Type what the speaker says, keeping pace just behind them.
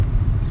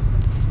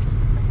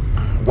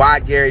why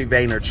Gary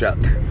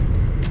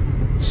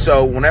Vaynerchuk?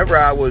 So whenever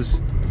I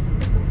was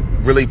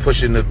really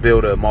pushing to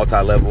build a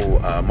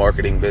multi-level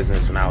marketing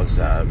business, when I was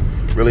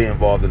really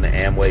involved in the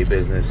Amway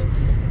business,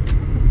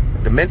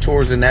 the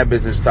mentors in that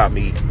business taught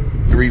me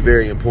three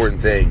very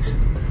important things.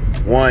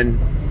 One,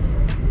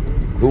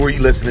 who are you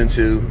listening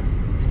to?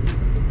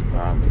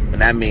 And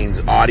that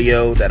means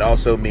audio. That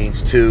also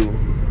means two,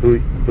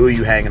 who are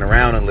you hanging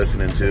around and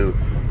listening to?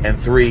 And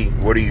three,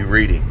 what are you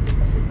reading?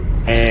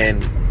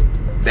 And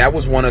that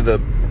was one of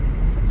the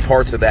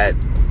parts of that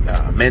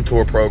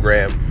mentor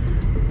program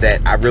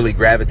that I really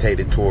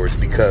gravitated towards,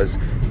 because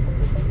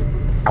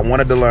I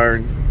wanted to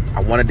learn,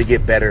 I wanted to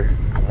get better,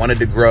 I wanted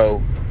to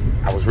grow,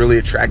 I was really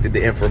attracted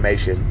to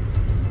information,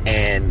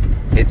 and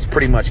it's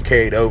pretty much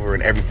carried over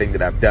in everything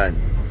that I've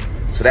done.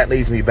 So that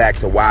leads me back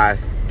to why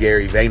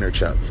Gary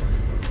Vaynerchuk.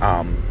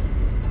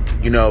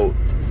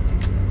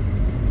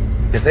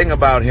 The thing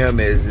about him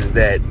is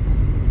that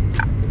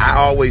I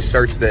always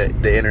searched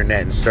the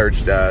internet and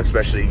searched,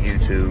 especially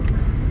YouTube,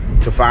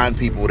 to find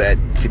people that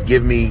could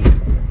give me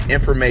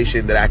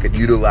information that I could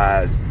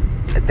utilize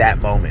at that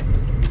moment.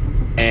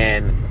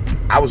 And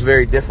I was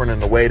very different in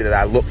the way that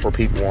I look for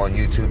people on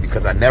YouTube,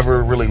 because I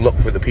never really looked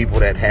for the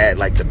people that had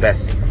like the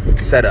best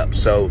setup.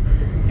 So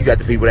you got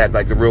the people that have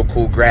like the real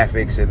cool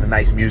graphics and the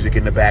nice music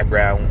in the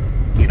background,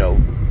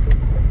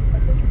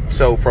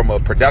 So from a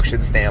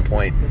production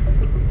standpoint,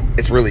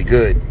 it's really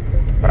good.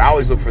 But I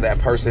always look for that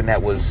person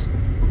that was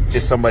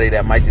just somebody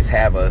that might just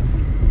have a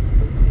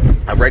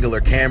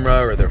regular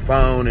camera or their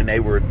phone, and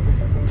they were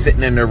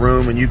sitting in their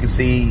room and you can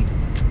see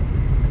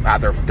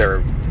either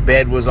their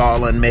bed was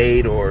all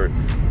unmade or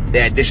they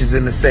had dishes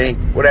in the sink,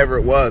 whatever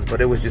it was.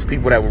 But it was just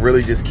people that were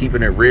really just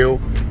keeping it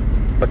real,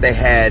 but they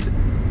had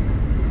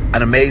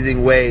an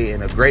amazing way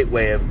and a great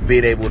way of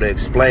being able to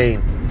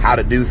explain how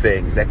to do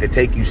things that could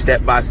take you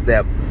step by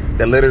step,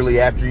 that literally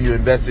after you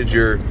invested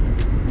your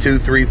 2,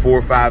 3,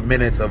 4, 5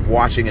 minutes of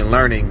watching and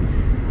learning,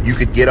 you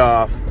could get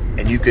off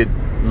and you could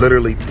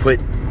literally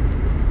put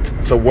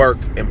to work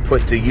and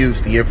put to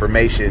use the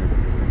information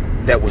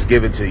that was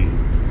given to you.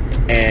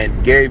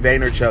 And Gary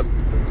Vaynerchuk,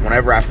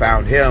 whenever I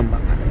found him,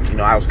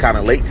 I was kind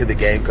of late to the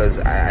game, because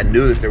I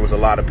knew that there was a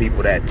lot of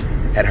people that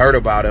had heard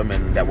about him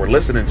and that were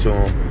listening to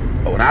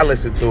him. But when I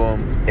listened to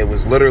him, it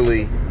was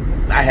literally,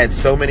 I had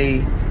so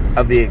many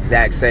of the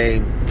exact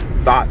same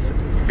thoughts,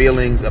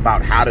 feelings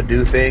about how to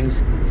do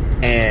things.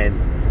 And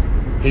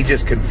he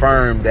just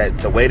confirmed that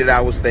the way that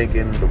I was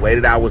thinking, the way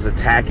that I was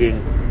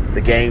attacking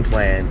the game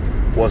plan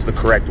was the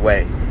correct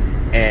way.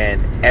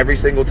 And every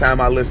single time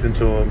I listened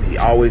to him, he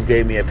always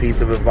gave me a piece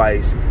of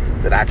advice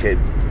that I could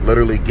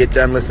literally get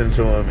done listening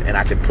to him and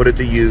I could put it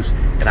to use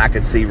and I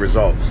could see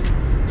results.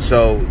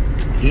 So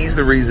he's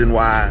the reason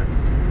why,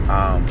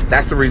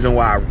 that's the reason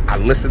why I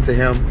listen to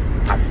him.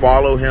 I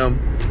follow him.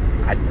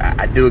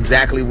 I do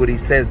exactly what he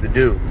says to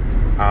do.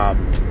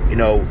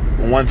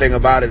 One thing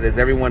about it is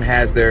everyone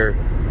has their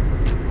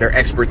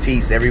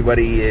expertise.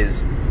 Everybody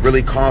is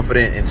really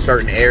confident in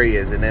certain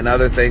areas, and then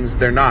other things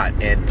they're not.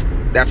 And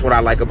that's what I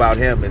like about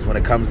him, is when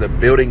it comes to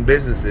building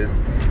businesses,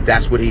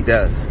 that's what he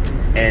does.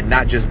 And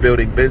not just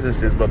building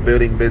businesses, but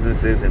building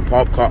businesses in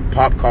pop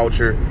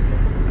culture,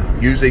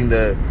 using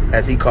the,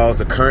 as he calls,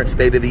 the current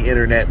state of the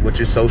internet, which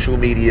is social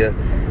media.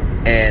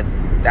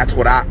 And that's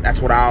what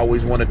I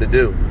always wanted to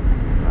do.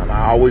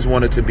 I always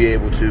wanted to be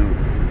able to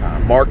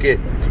market,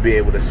 to be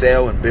able to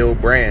sell and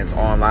build brands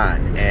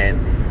online.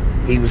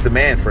 And he was the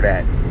man for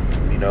that.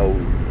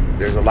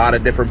 There's a lot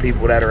of different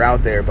people that are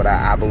out there, but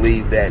I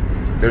believe that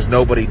there's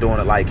nobody doing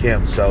it like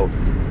him. So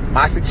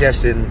my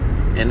suggestion,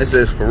 and this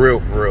is for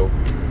real,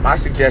 my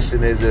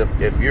suggestion is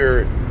if you're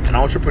an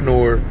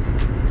entrepreneur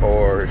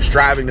or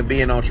striving to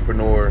be an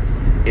entrepreneur,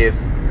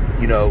 if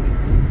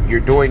you're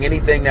doing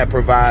anything that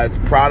provides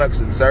products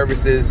and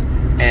services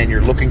and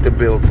you're looking to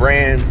build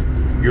brands,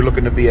 you're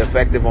looking to be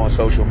effective on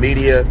social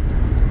media,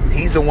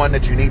 he's the one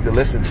that you need to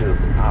listen to.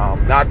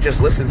 Not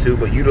just listen to,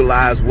 but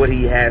utilize what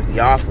he has to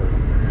offer.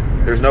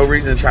 There's no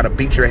reason to try to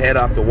beat your head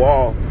off the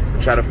wall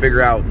and try to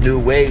figure out new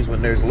ways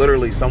when there's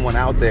literally someone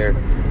out there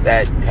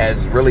that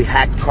has really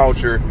hacked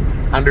culture,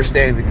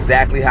 understands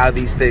exactly how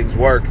these things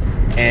work.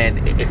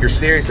 And if you're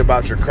serious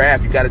about your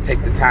craft, you got to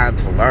take the time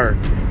to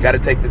learn. You got to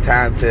take the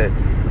time to,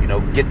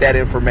 get that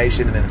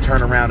information and then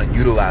turn around and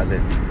utilize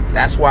it.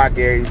 That's why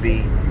Gary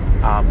V.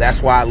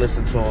 That's why I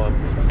listen to him.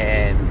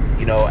 And,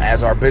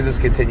 as our business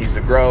continues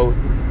to grow,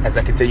 as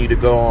I continue to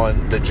go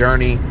on the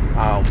journey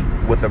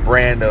with a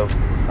brand of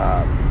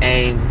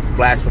AIM,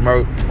 Blast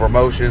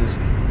Promotions,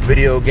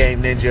 Video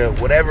Game Ninja,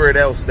 whatever it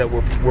else that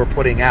we're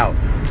putting out,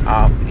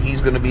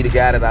 he's going to be the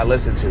guy that I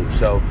listen to.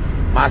 So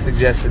my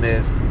suggestion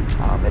is,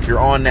 if you're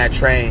on that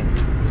train,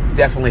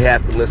 definitely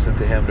have to listen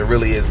to him. There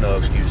really is no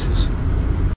excuses.